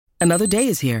Another day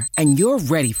is here, and you're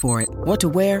ready for it. What to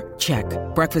wear? Check.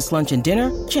 Breakfast, lunch, and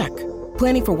dinner? Check.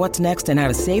 Planning for what's next and how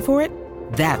to save for it?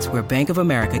 That's where Bank of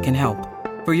America can help.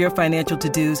 For your financial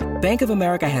to-dos, Bank of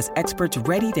America has experts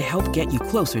ready to help get you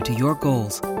closer to your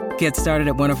goals. Get started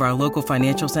at one of our local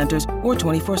financial centers or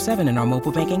 24/7 in our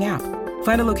mobile banking app.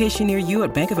 Find a location near you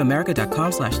at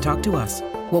bankofamerica.com/talktous.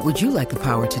 What would you like the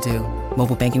power to do?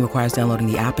 Mobile banking requires downloading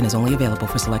the app and is only available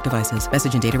for select devices.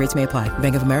 Message and data rates may apply.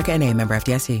 Bank of America N.A., member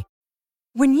FDIC.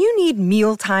 When you need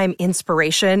mealtime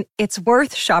inspiration, it's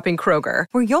worth shopping Kroger,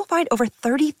 where you'll find over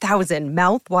 30,000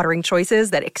 mouth-watering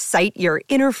choices that excite your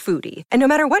inner foodie. And no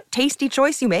matter what tasty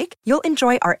choice you make, you'll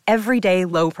enjoy our everyday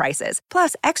low prices,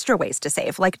 plus extra ways to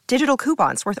save, like digital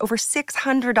coupons worth over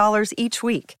 $600 each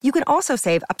week. You can also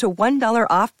save up to $1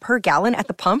 off per gallon at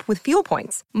the pump with fuel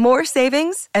points. More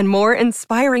savings and more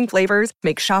inspiring flavors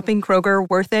make shopping Kroger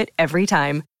worth it every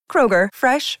time. Kroger,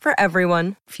 fresh for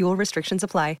everyone. Fuel restrictions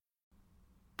apply.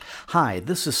 Hi,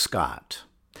 this is Scott.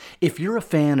 If you're a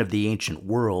fan of the ancient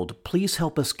world, please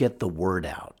help us get the word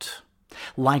out.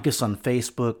 Like us on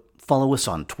Facebook, follow us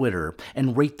on Twitter,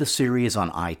 and rate the series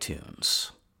on iTunes.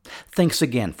 Thanks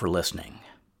again for listening.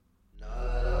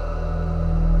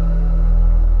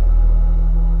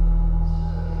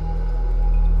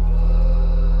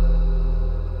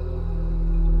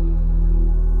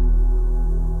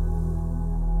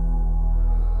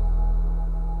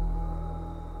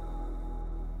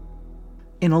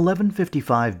 In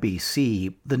 1155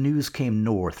 BC, the news came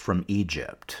north from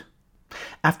Egypt.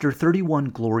 After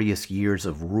 31 glorious years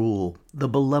of rule, the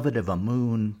beloved of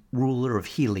Amun, ruler of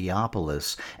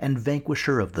Heliopolis and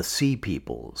vanquisher of the Sea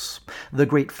Peoples, the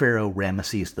great pharaoh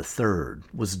Ramesses III,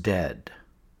 was dead.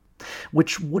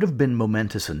 Which would have been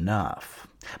momentous enough.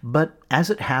 But as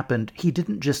it happened, he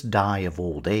didn't just die of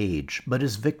old age, but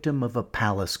as victim of a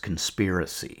palace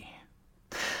conspiracy.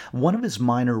 One of his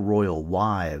minor royal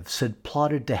wives had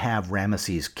plotted to have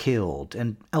Ramesses killed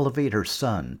and elevate her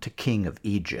son to king of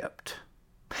Egypt.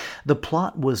 The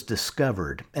plot was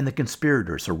discovered and the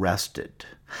conspirators arrested,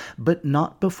 but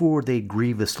not before they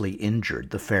grievously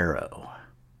injured the pharaoh.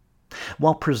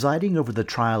 While presiding over the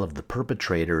trial of the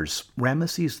perpetrators,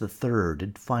 Ramesses III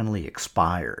had finally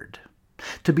expired,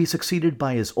 to be succeeded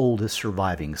by his oldest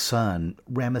surviving son,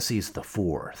 Ramesses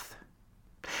IV.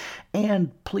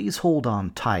 And please hold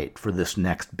on tight for this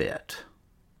next bit.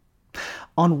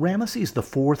 On Ramesses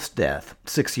IV's death,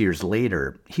 6 years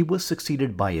later, he was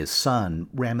succeeded by his son,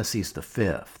 Ramesses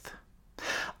V.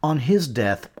 On his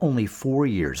death, only 4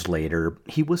 years later,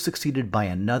 he was succeeded by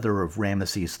another of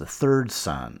Ramesses III's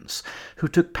sons, who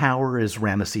took power as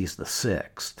Ramesses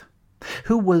VI,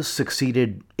 who was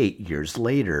succeeded 8 years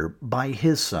later by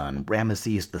his son,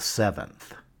 Ramesses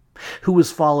VII. Who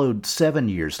was followed 7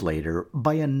 years later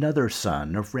by another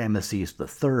son of Ramesses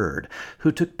III,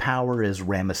 who took power as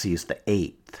Ramesses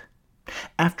VIII.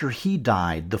 After he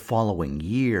died the following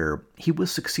year, he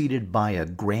was succeeded by a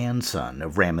grandson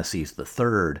of Ramesses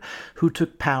III, who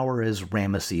took power as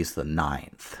Ramesses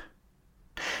IX.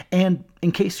 And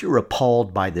in case you're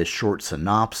appalled by this short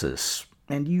synopsis,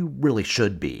 and you really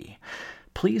should be,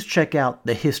 please check out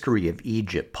the History of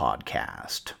Egypt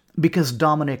podcast, because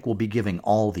Dominic will be giving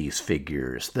all these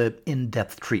figures the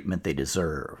in-depth treatment they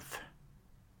deserve.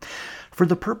 For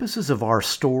the purposes of our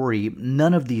story,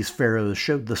 none of these pharaohs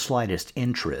showed the slightest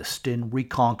interest in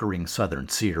reconquering southern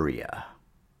Syria,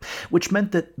 which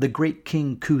meant that the great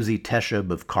king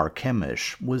Kusi-Teshub of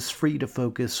Carchemish was free to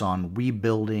focus on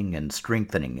rebuilding and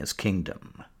strengthening his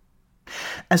kingdom.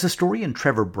 As historian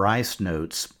Trevor Bryce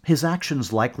notes, his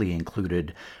actions likely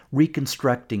included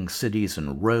reconstructing cities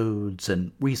and roads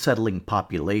and resettling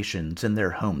populations in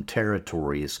their home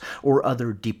territories or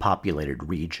other depopulated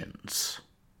regions.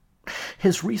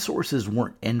 His resources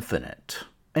weren't infinite,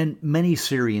 and many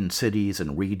Syrian cities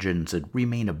and regions had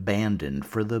remained abandoned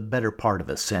for the better part of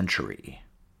a century.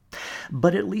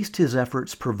 But at least his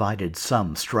efforts provided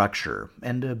some structure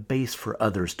and a base for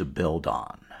others to build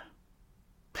on.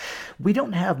 We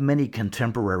don't have many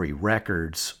contemporary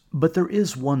records, but there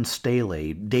is one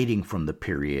stele dating from the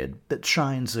period that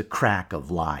shines a crack of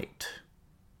light.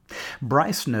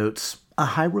 Bryce notes a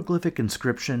hieroglyphic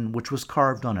inscription which was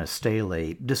carved on a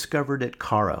stele discovered at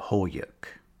Kara Hoyuk.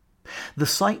 The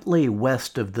site lay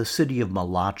west of the city of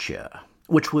Malatya,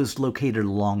 which was located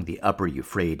along the upper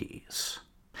Euphrates.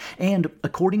 And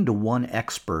according to one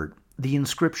expert, the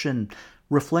inscription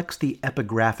reflects the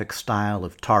epigraphic style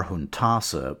of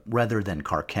Tarhuntasa rather than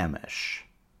Carchemish.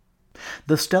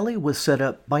 The stele was set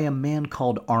up by a man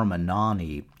called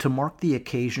Armanani to mark the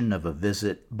occasion of a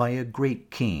visit by a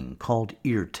great king called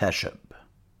Ir-Teshub.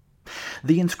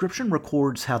 The inscription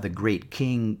records how the great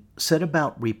king set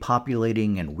about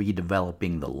repopulating and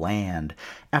redeveloping the land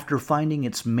after finding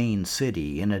its main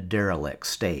city in a derelict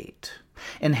state,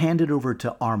 and handed over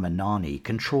to Armanani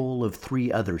control of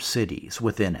 3 other cities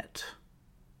within it.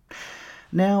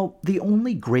 Now, the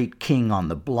only great king on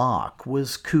the block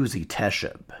was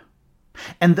Kusi-Teshub,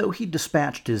 and though he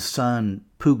dispatched his son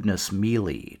Pugnus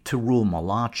Mili to rule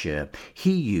Malachia,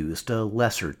 he used a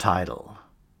lesser title,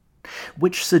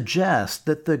 which suggests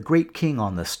that the great king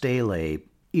on the stele,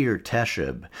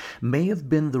 Ir-Teshub, may have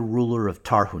been the ruler of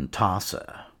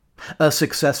Tarhuntasa, a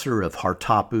successor of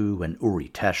Hartapu and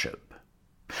Uri-Teshub.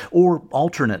 Or,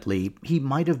 alternately, he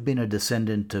might have been a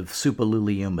descendant of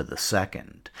Suppiluliuma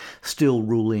II, still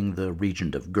ruling the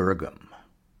region of Gurgum.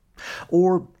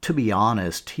 Or, to be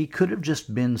honest, he could have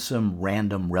just been some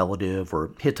random relative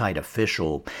or Hittite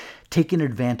official taking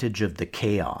advantage of the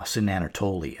chaos in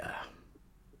Anatolia.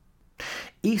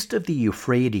 East of the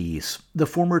Euphrates, the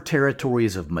former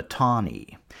territories of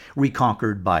Mitanni,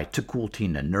 reconquered by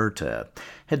Tukulti-Ninurta,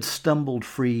 had stumbled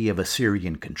free of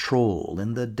Assyrian control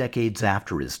in the decades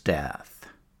after his death.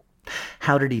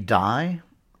 How did he die?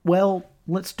 Well,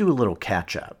 let's do a little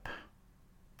catch-up.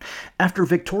 After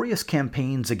victorious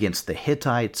campaigns against the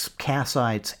Hittites,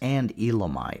 Kassites, and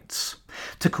Elamites,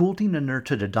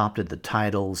 Tukulti-Ninurta adopted the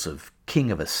titles of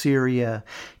King of Assyria,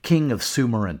 King of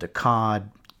Sumer and Akkad,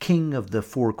 King of the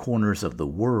 4 corners of the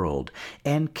world,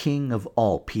 and King of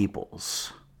all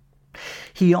peoples.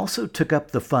 He also took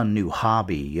up the fun new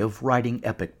hobby of writing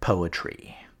epic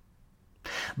poetry.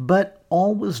 But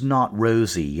all was not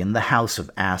rosy in the house of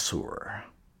Assur.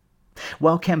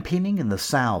 While campaigning in the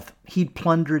south, he'd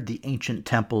plundered the ancient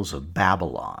temples of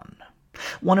Babylon,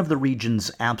 one of the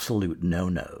region's absolute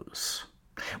no-nos,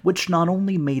 which not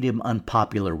only made him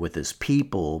unpopular with his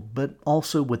people, but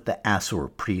also with the Assur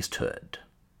priesthood.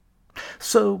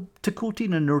 So,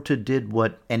 Tukulti-Ninurta did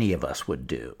what any of us would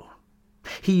do.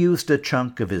 He used a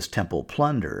chunk of his temple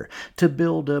plunder to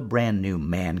build a brand new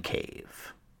man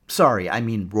cave. Sorry, I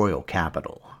mean royal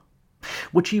capital,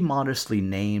 which he modestly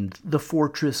named the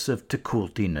Fortress of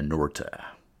Tukulti-Ninurta.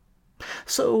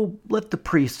 So, let the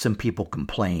priests and people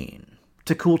complain.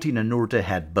 Tukulti-Ninurta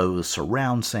had Bo's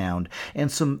surround sound and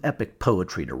some epic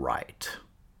poetry to write.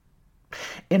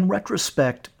 In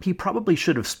retrospect, he probably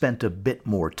should have spent a bit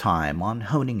more time on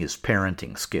honing his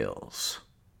parenting skills.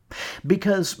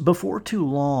 Because before too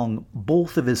long,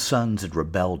 both of his sons had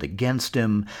rebelled against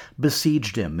him,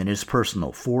 besieged him in his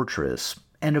personal fortress,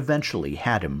 and eventually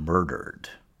had him murdered.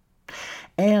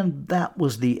 And that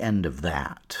was the end of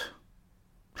that.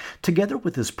 Together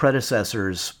with his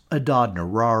predecessors,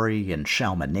 Adad-Nirari and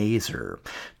Shalmaneser,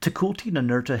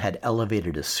 Tukulti-Ninurta had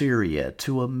elevated Assyria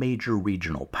to a major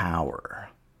regional power.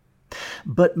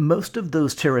 But most of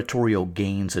those territorial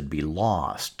gains had been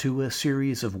lost to a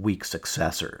series of weak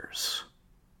successors.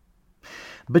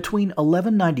 Between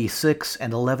 1196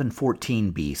 and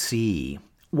 1114 BC,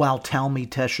 while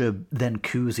Talmi-Teshub, then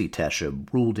Kusi-Teshub,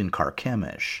 ruled in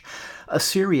Carchemish,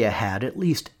 Assyria had at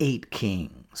least 8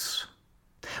 kings.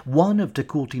 One of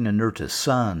Tukulti-Ninurta's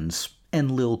sons,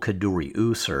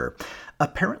 Enlil-Kudurri-Usur,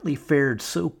 apparently fared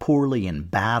so poorly in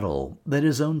battle that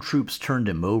his own troops turned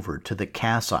him over to the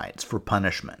Kassites for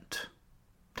punishment.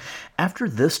 After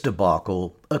this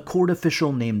debacle, a court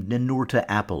official named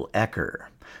Ninurta-Apil-Eker,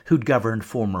 who'd governed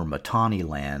former Mitanni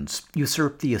lands,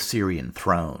 usurped the Assyrian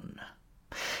throne,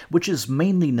 which is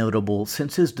mainly notable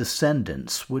since his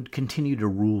descendants would continue to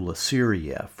rule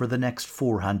Assyria for the next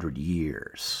 400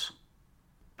 years.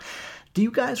 Do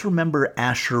you guys remember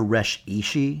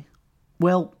Ashur-resh-ishi?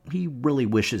 Well, he really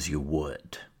wishes you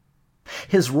would.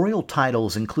 His royal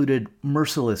titles included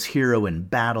Merciless Hero in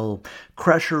Battle,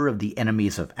 Crusher of the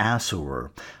Enemies of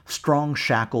Assur, Strong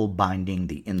Shackle Binding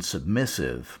the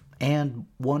Insubmissive, and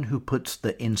One Who Puts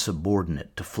the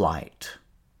Insubordinate to Flight.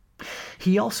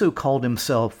 He also called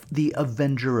himself the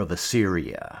Avenger of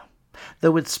Assyria,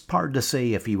 though it's hard to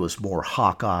say if he was more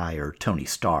Hawkeye or Tony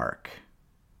Stark.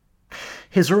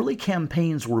 His early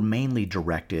campaigns were mainly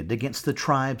directed against the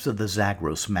tribes of the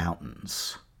Zagros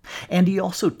Mountains, and he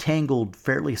also tangled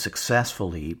fairly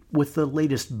successfully with the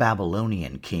latest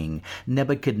Babylonian king,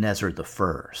 Nebuchadnezzar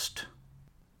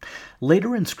I.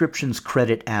 Later inscriptions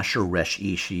credit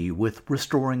Ashur-resh-ishi with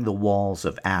restoring the walls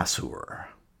of Assur.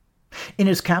 In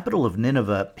his capital of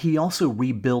Nineveh, he also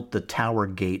rebuilt the tower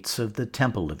gates of the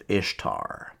Temple of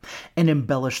Ishtar, and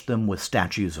embellished them with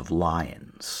statues of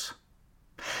lions.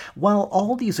 While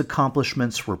all these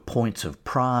accomplishments were points of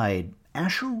pride,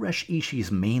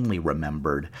 Ashur-resh-ishi's mainly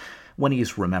remembered, when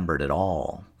he's remembered at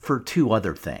all, for 2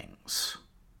 other things.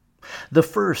 The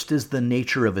first is the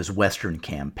nature of his western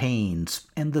campaigns,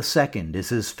 and the second is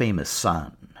his famous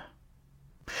son.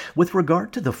 With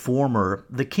regard to the former,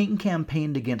 the king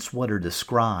campaigned against what are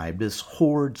described as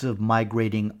hordes of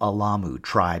migrating Alamu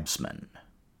tribesmen.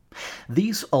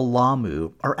 These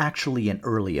Alamu are actually an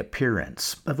early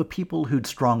appearance of a people who'd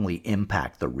strongly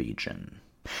impact the region,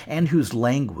 and whose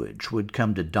language would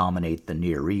come to dominate the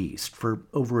Near East for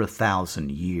over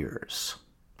 1,000 years.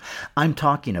 I'm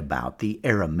talking about the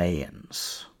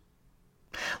Aramaeans.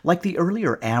 Like the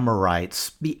earlier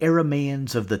Amorites, the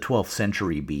Aramaeans of the 12th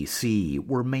century BC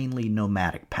were mainly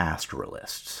nomadic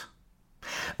pastoralists.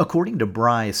 According to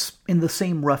Bryce, in the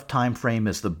same rough time frame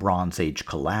as the Bronze Age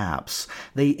collapse,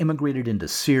 they immigrated into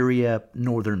Syria,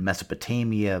 northern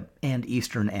Mesopotamia, and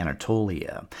eastern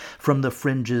Anatolia from the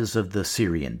fringes of the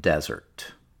Syrian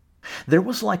desert. There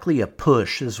was likely a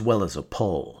push as well as a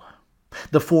pull,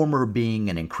 the former being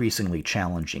an increasingly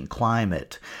challenging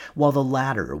climate, while the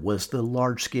latter was the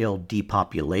large-scale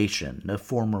depopulation of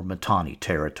former Mitanni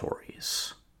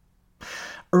territories.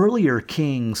 Earlier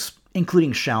kings,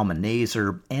 including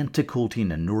Shalmaneser and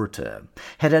Tukulti-Ninurta,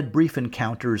 had brief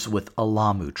encounters with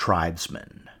Alamu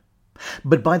tribesmen.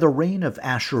 But by the reign of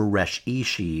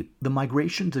Ashur-resh-ishi, the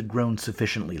migrations had grown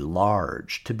sufficiently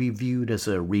large to be viewed as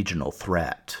a regional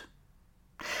threat.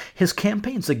 His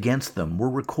campaigns against them were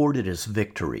recorded as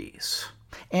victories,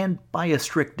 and by a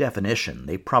strict definition,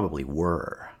 they probably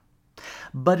were.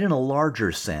 But in a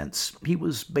larger sense, he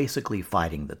was basically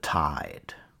fighting the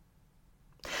tide.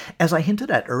 As I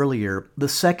hinted at earlier, the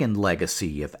second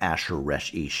legacy of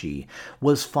Ashur-resh-ishi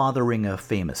was fathering a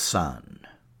famous son,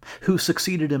 who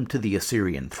succeeded him to the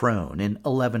Assyrian throne in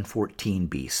 1114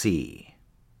 BC.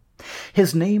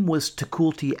 His name was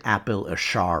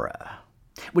Tukulti-Apil-Ashara,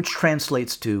 which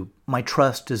translates to, "My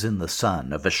trust is in the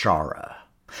son of Ashara,"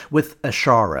 with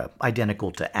Ashara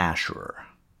identical to Ashur.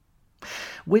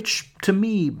 Which, to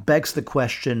me, begs the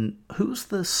question, who's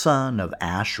the son of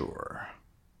Ashur?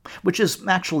 Which is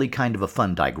actually kind of a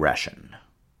fun digression.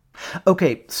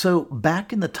 Okay, so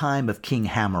back in the time of King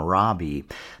Hammurabi,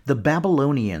 the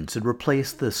Babylonians had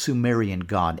replaced the Sumerian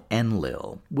god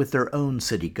Enlil with their own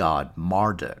city god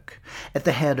Marduk at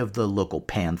the head of the local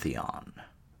pantheon.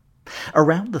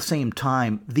 Around the same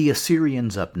time, the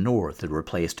Assyrians up north had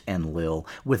replaced Enlil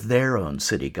with their own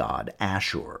city god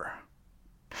Ashur.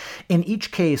 In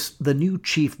each case, the new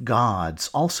chief gods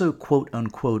also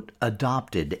quote-unquote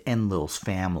adopted Enlil's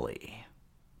family.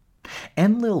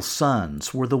 Enlil's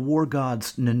sons were the war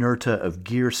gods Ninurta of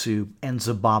Girsu and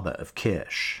Zababa of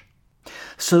Kish.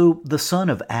 So the son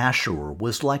of Ashur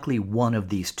was likely one of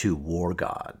these two war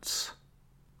gods.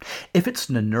 If it's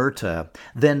Ninurta,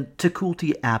 then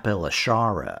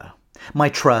Tukulti-Apil-Ashara, "My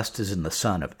trust is in the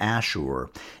son of Ashur,"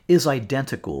 is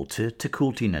identical to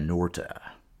Tukulti-Ninurta.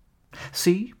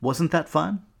 See, wasn't that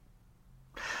fun?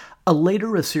 A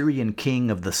later Assyrian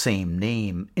king of the same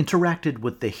name interacted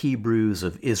with the Hebrews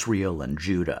of Israel and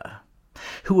Judah,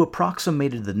 who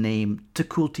approximated the name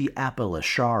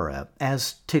Tukulti-Apil-Ashara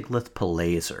as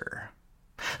Tiglath-Pileser.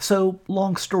 So,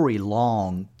 long story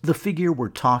long, the figure we're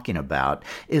talking about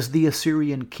is the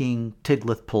Assyrian king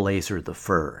Tiglath-Pileser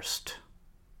I.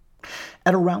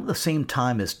 At around the same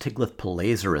time as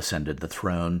Tiglath-Pileser ascended the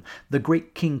throne, the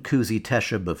great King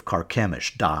Kusi-Teshub of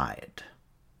Carchemish died.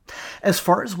 As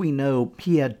far as we know,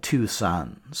 he had two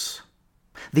sons.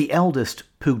 The eldest,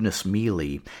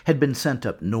 Pugnus-Mili, had been sent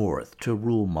up north to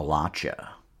rule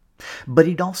Malachia, but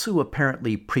he'd also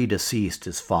apparently predeceased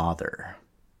his father.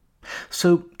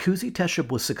 So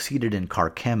Kusi-Teshub was succeeded in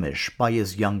Carchemish by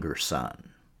his younger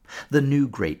son, the new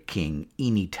great king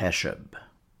Ini-Teshub.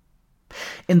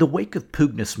 In the wake of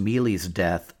Pugnus-Mili's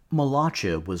death,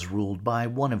 Malachia was ruled by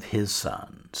one of his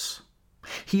sons.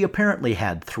 He apparently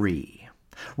had three: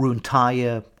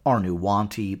 Runtaya,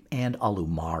 Arnuwanti, and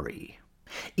Alumari,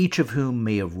 each of whom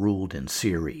may have ruled in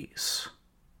series.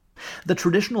 The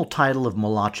traditional title of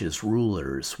Malachia's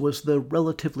rulers was the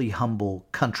relatively humble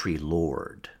country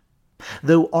lord,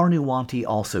 though Arnuwanti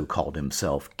also called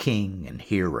himself king and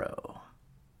hero.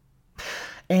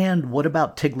 And what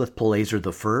about Tiglath-Pileser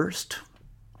I?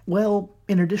 Well,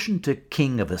 in addition to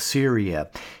king of Assyria,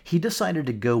 he decided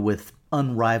to go with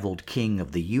unrivaled king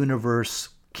of the universe,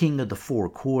 king of the four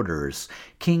quarters,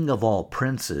 king of all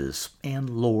princes, and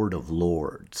lord of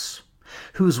lords,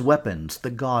 whose weapons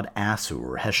the god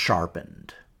Assur has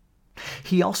sharpened.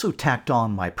 He also tacked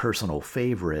on my personal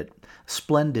favorite,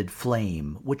 Splendid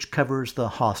Flame, which covers the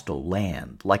hostile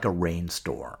land like a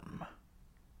rainstorm.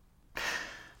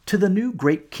 To the new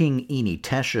great king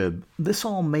Ini-Teshub, this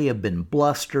all may have been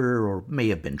bluster or may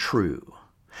have been true,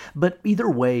 but either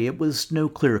way it was no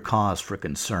clear cause for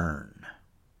concern.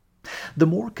 The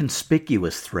more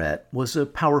conspicuous threat was a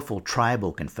powerful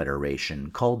tribal confederation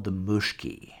called the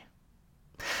Mushki.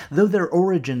 Though their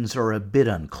origins are a bit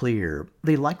unclear,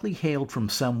 they likely hailed from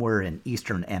somewhere in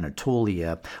eastern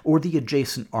Anatolia or the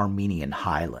adjacent Armenian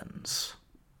highlands.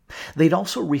 They'd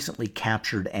also recently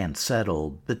captured and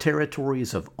settled the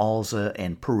territories of Alza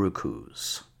and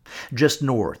Perukuz, just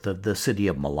north of the city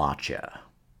of Malatya.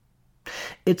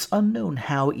 It's unknown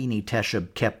how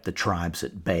Enitesheb kept the tribes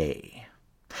at bay.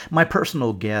 My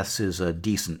personal guess is a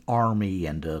decent army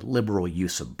and a liberal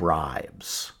use of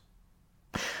bribes.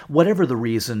 Whatever the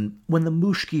reason, when the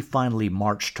Mushki finally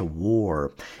marched to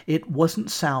war, it wasn't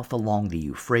south along the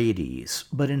Euphrates,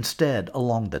 but instead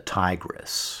along the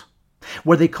Tigris,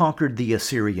 where they conquered the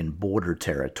Assyrian border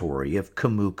territory of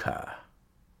Kamukha.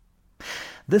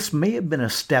 This may have been a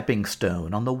stepping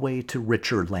stone on the way to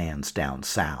richer lands down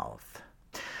south.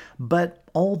 But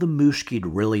all the Mushki'd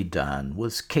really done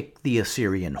was kick the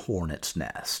Assyrian hornet's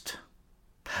nest.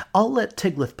 I'll let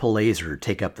Tiglath-Pileser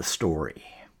take up the story.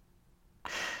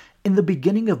 In the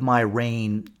beginning of my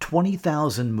reign,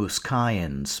 20,000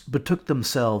 Muskayans betook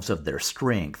themselves of their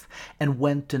strength and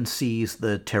went and seized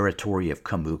the territory of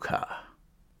Kamukha.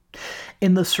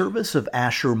 In the service of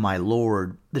Ashur my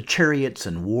lord, the chariots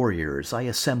and warriors I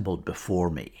assembled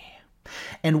before me,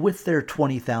 and with their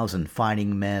 20,000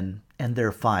 fighting men and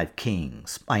their 5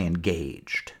 kings I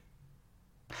engaged.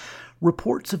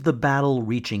 Reports of the battle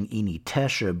reaching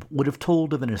Enitesheb would have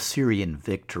told of an Assyrian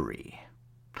victory.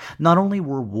 Not only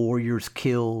were warriors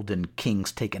killed and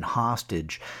kings taken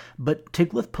hostage, but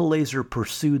Tiglath-Pileser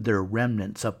pursued their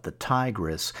remnants up the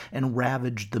Tigris and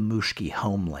ravaged the Mushki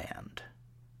homeland.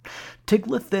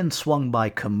 Tiglath then swung by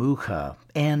Kamukha,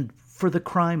 and for the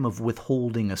crime of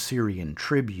withholding Assyrian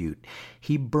tribute,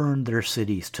 he burned their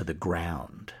cities to the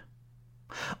ground.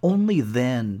 Only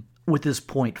then, with his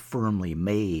point firmly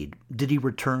made, did he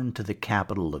return to the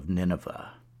capital of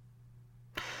Nineveh.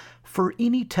 For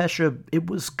Enitesheb, it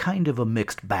was kind of a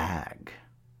mixed bag.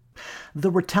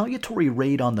 The retaliatory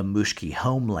raid on the Mushki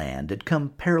homeland had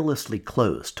come perilously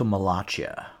close to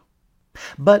Malatya.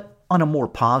 But on a more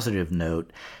positive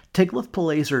note,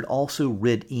 Tiglath-Pileser also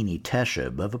rid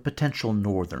Enitesheb of a potential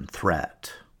northern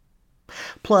threat.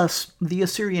 Plus, the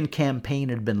Assyrian campaign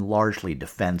had been largely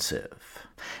defensive,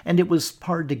 and it was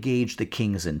hard to gauge the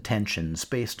king's intentions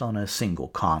based on a single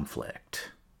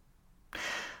conflict.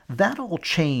 That all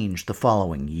changed the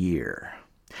following year,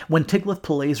 when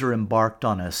Tiglath-Pileser embarked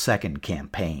on a second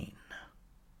campaign.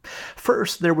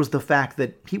 First, there was the fact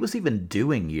that he was even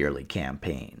doing yearly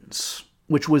campaigns,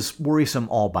 which was worrisome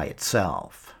all by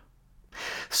itself.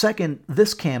 Second,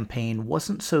 this campaign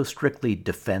wasn't so strictly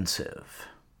defensive.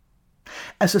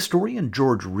 As historian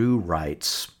George Rue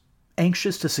writes,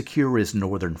 anxious to secure his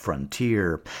northern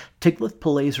frontier,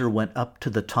 Tiglath-Pileser went up to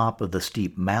the top of the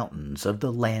steep mountains of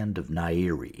the land of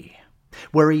Nairi,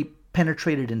 where he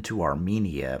penetrated into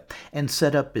Armenia and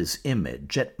set up his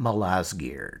image at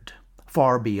Malazgirt,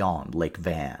 far beyond Lake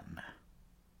Van.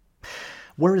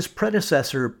 Where his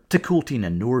predecessor,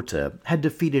 Tukulti-Ninurta, had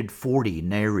defeated 40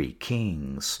 Nairi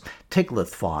kings, Tiglath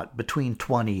fought between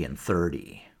 20 and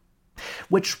 30.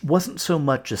 Which wasn't so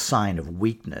much a sign of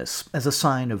weakness as a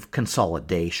sign of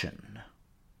consolidation.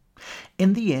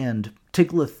 In the end,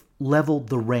 Tiglath leveled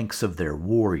the ranks of their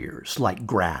warriors like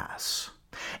grass,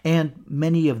 and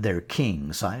many of their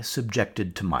kings I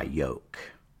subjected to my yoke.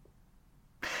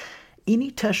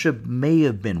 Enitesheb may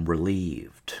have been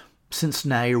relieved, since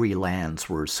Nairi lands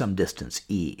were some distance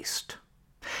east.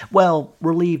 Well,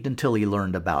 relieved until he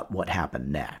learned about what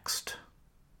happened next.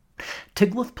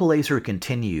 Tiglath-Pileser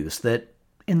continues that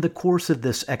in the course of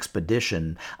this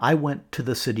expedition, I went to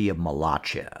the city of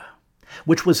Malatya,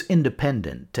 which was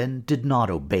independent and did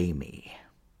not obey me.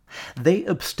 They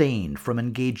abstained from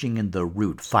engaging in the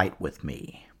root fight with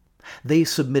me. They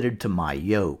submitted to my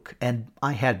yoke, and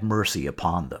I had mercy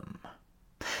upon them.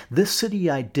 This city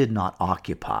I did not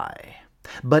occupy,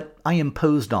 but I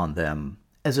imposed on them,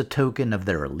 as a token of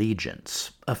their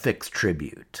allegiance, a fixed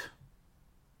tribute.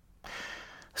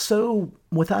 So,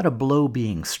 without a blow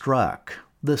being struck,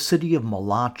 the city of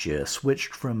Malatya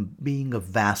switched from being a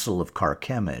vassal of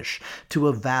Carchemish to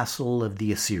a vassal of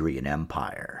the Assyrian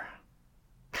Empire.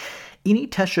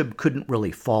 Enitesheb couldn't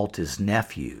really fault his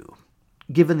nephew.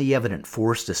 Given the evident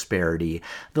force disparity,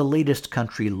 the latest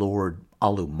country lord,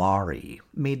 Alumari,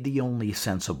 made the only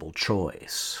sensible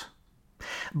choice.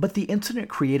 But the incident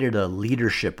created a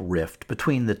leadership rift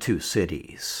between the two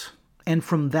cities, and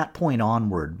from that point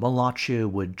onward, Malatya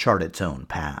would chart its own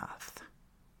path.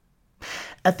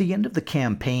 At the end of the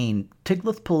campaign,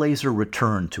 Tiglath-Pileser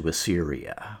returned to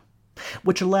Assyria,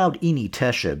 which allowed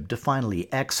Enitesheb to finally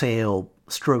exhale,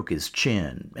 stroke his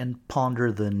chin, and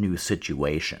ponder the new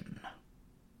situation.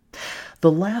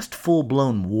 The last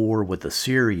full-blown war with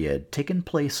Assyria had taken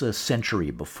place a century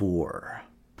before,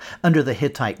 under the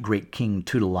Hittite great king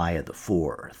Tudaliah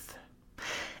IV.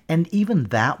 And even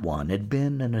that one had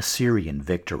been an Assyrian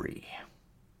victory.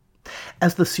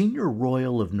 As the senior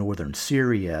royal of northern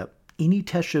Syria,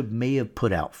 Enitesheb may have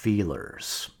put out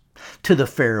feelers to the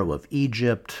pharaoh of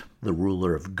Egypt, the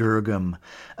ruler of Girgam,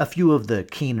 a few of the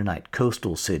Canaanite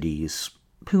coastal cities,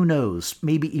 who knows,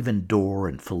 maybe even Dor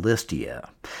and Philistia,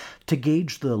 to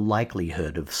gauge the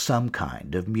likelihood of some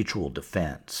kind of mutual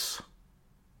defense.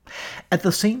 At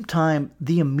the same time,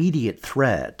 the immediate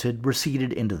threat had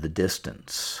receded into the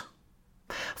distance.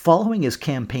 Following his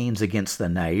campaigns against the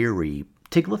Nairi,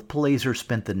 Tiglath-Pileser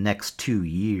spent the next 2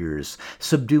 years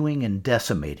subduing and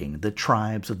decimating the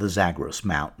tribes of the Zagros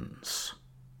Mountains.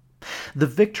 The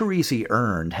victories he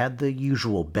earned had the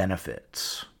usual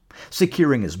benefits: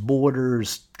 securing his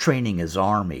borders, training his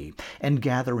army, and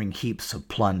gathering heaps of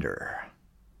plunder.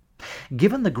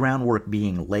 Given the groundwork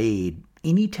being laid,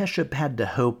 Enitesheb had to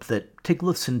hope that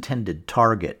Tiglath's intended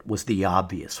target was the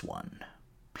obvious one: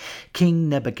 King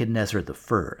Nebuchadnezzar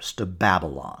I of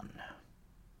Babylon.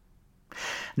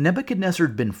 Nebuchadnezzar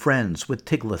had been friends with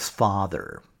Tiglath's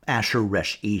father,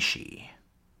 Ashur-resh-ishi.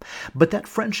 But that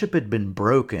friendship had been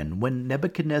broken when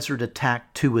Nebuchadnezzar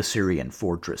attacked 2 Assyrian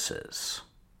fortresses.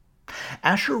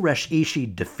 Ashur-resh-ishi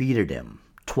defeated him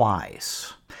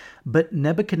twice, but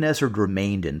Nebuchadnezzar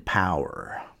remained in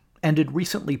power and had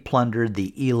recently plundered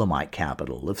the Elamite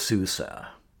capital of Susa.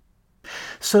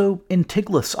 So, in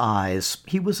Tiglath's eyes,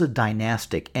 he was a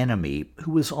dynastic enemy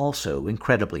who was also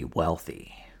incredibly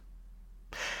wealthy.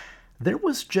 There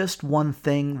was just one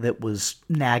thing that was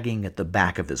nagging at the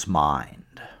back of his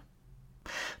mind.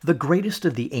 The greatest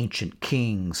of the ancient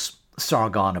kings,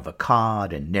 Sargon of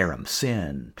Akkad and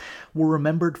Naram-Sin, were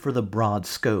remembered for the broad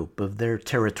scope of their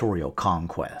territorial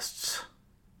conquests.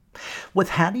 With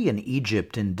Hatti and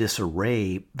Egypt in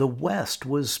disarray, the West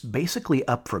was basically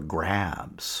up for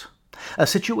grabs, a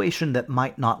situation that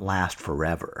might not last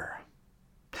forever.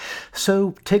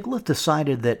 So Tiglath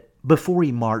decided that before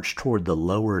he marched toward the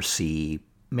lower sea,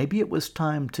 maybe it was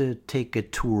time to take a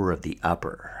tour of the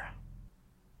upper.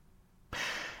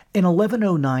 In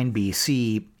 1109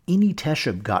 BC,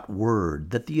 Enitesheb got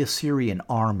word that the Assyrian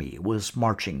army was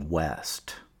marching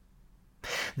west.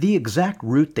 The exact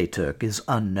route they took is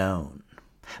unknown,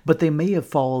 but they may have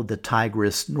followed the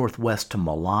Tigris northwest to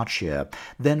Malachia,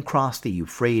 then crossed the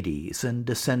Euphrates and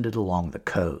descended along the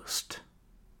coast.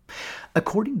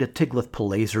 According to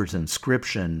Tiglath-Pileser's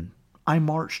inscription, I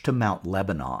marched to Mount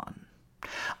Lebanon.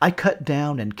 I cut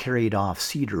down and carried off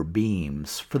cedar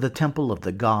beams for the temple of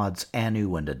the gods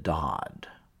Anu and Adad.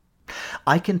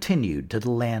 I continued to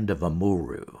the land of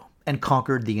Amuru and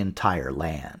conquered the entire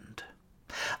land.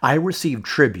 I received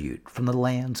tribute from the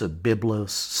lands of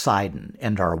Byblos, Sidon,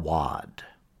 and Arwad.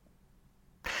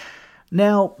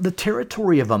 Now, the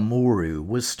territory of Amuru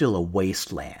was still a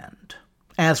wasteland,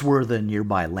 as were the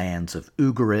nearby lands of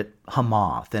Ugarit,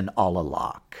 Hamath, and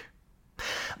Alalak.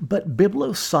 But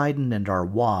Byblos, Sidon, and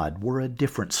Arwad were a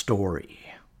different story.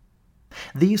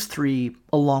 These three,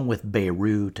 along with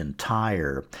Beirut and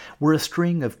Tyre, were a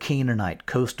string of Canaanite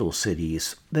coastal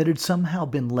cities that had somehow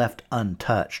been left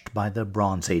untouched by the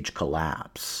Bronze Age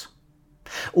collapse.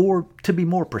 Or, to be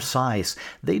more precise,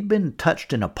 they'd been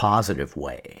touched in a positive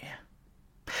way.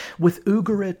 With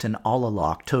Ugarit and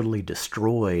Alalak totally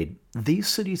destroyed, these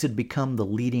cities had become the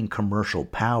leading commercial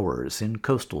powers in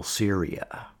coastal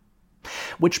Syria,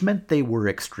 which meant they were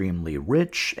extremely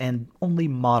rich and only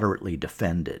moderately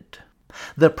defended.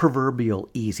 The proverbial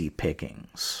easy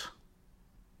pickings.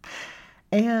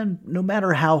 And no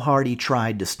matter how hard he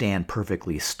tried to stand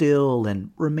perfectly still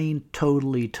and remain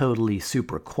totally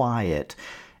super quiet,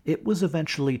 it was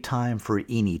eventually time for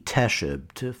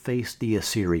Enitesheb to face the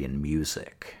Assyrian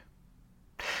music.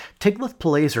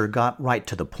 Tiglath-Pileser got right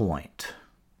to the point.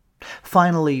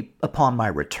 Finally, upon my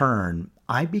return,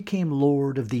 I became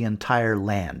lord of the entire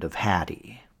land of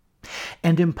Hatti,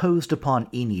 and imposed upon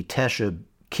Enitesheb,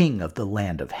 king of the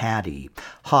land of Hatti,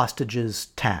 hostages,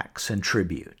 tax, and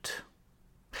tribute.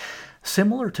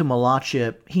 Similar to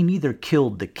Malachia, he neither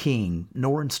killed the king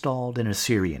nor installed an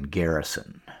Assyrian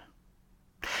garrison.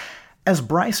 As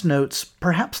Bryce notes,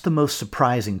 perhaps the most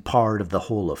surprising part of the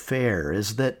whole affair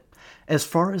is that, as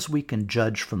far as we can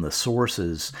judge from the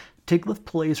sources,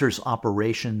 Tiglath-Pileser's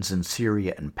operations in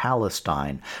Syria and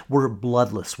Palestine were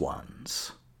bloodless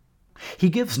ones. He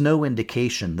gives no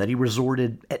indication that he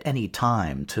resorted at any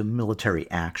time to military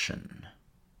action.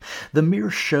 The mere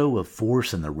show of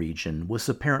force in the region was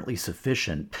apparently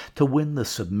sufficient to win the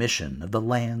submission of the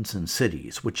lands and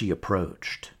cities which he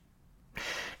approached.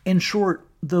 In short,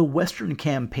 the Western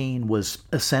campaign was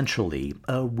essentially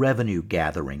a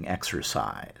revenue-gathering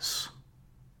exercise.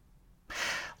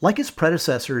 Like his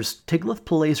predecessors,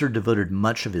 Tiglath-Pileser devoted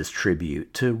much of his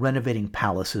tribute to renovating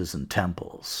palaces and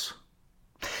temples.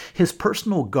 His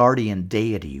personal guardian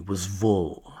deity was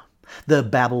Vul, the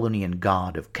Babylonian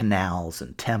god of canals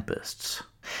and tempests,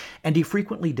 and he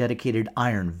frequently dedicated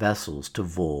iron vessels to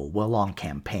Vul while on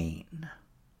campaign.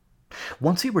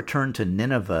 Once he returned to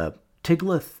Nineveh,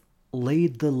 Tiglath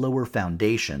laid the lower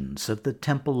foundations of the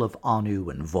temple of Anu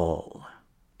and Vul.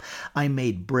 I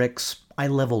made bricks, I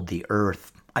leveled the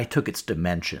earth, I took its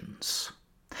dimensions.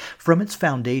 From its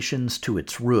foundations to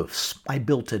its roofs, I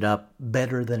built it up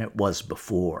better than it was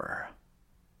before.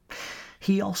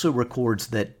 He also records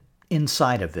that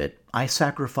inside of it, I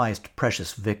sacrificed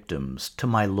precious victims to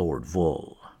my lord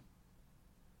Vul.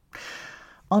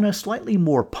 On a slightly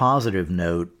more positive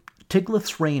note,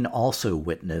 Tiglath's reign also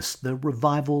witnessed the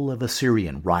revival of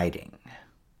Assyrian writing.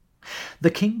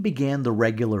 The king began the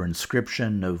regular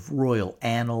inscription of royal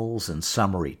annals and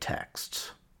summary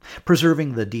texts,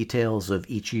 preserving the details of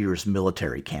each year's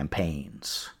military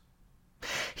campaigns.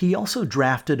 He also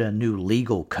drafted a new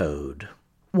legal code,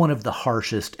 one of the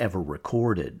harshest ever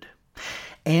recorded,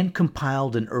 and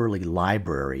compiled an early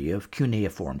library of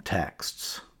cuneiform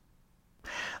texts.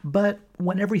 But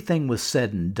when everything was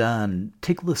said and done,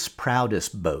 Tiglath's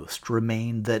proudest boast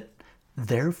remained that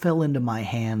there fell into my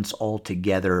hands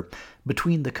altogether,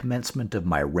 between the commencement of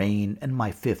my reign and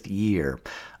my 5th year,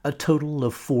 a total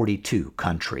of 42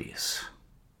 countries.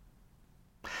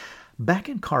 Back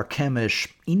in Carchemish,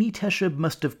 Enitesheb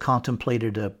must have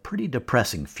contemplated a pretty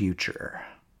depressing future,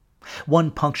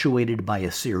 one punctuated by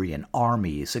Assyrian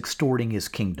armies extorting his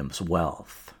kingdom's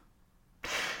wealth.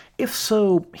 If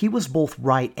so, he was both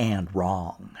right and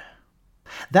wrong.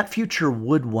 That future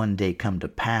would one day come to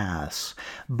pass,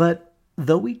 but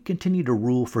though he'd continue to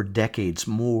rule for decades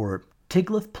more,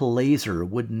 Tiglath-Pileser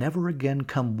would never again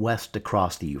come west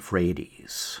across the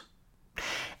Euphrates.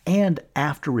 And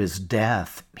after his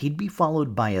death, he'd be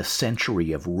followed by a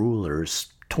century of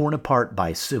rulers torn apart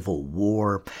by civil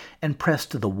war and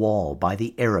pressed to the wall by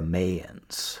the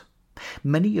Aramaeans,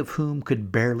 many of whom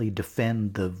could barely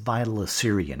defend the vital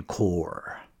Assyrian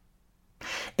core.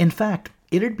 In fact,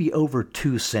 it'd be over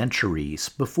 2 centuries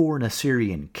before an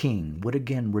Assyrian king would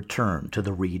again return to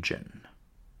the region.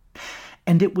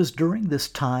 And it was during this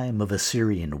time of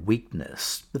Assyrian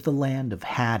weakness that the land of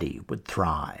Hatti would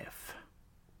thrive.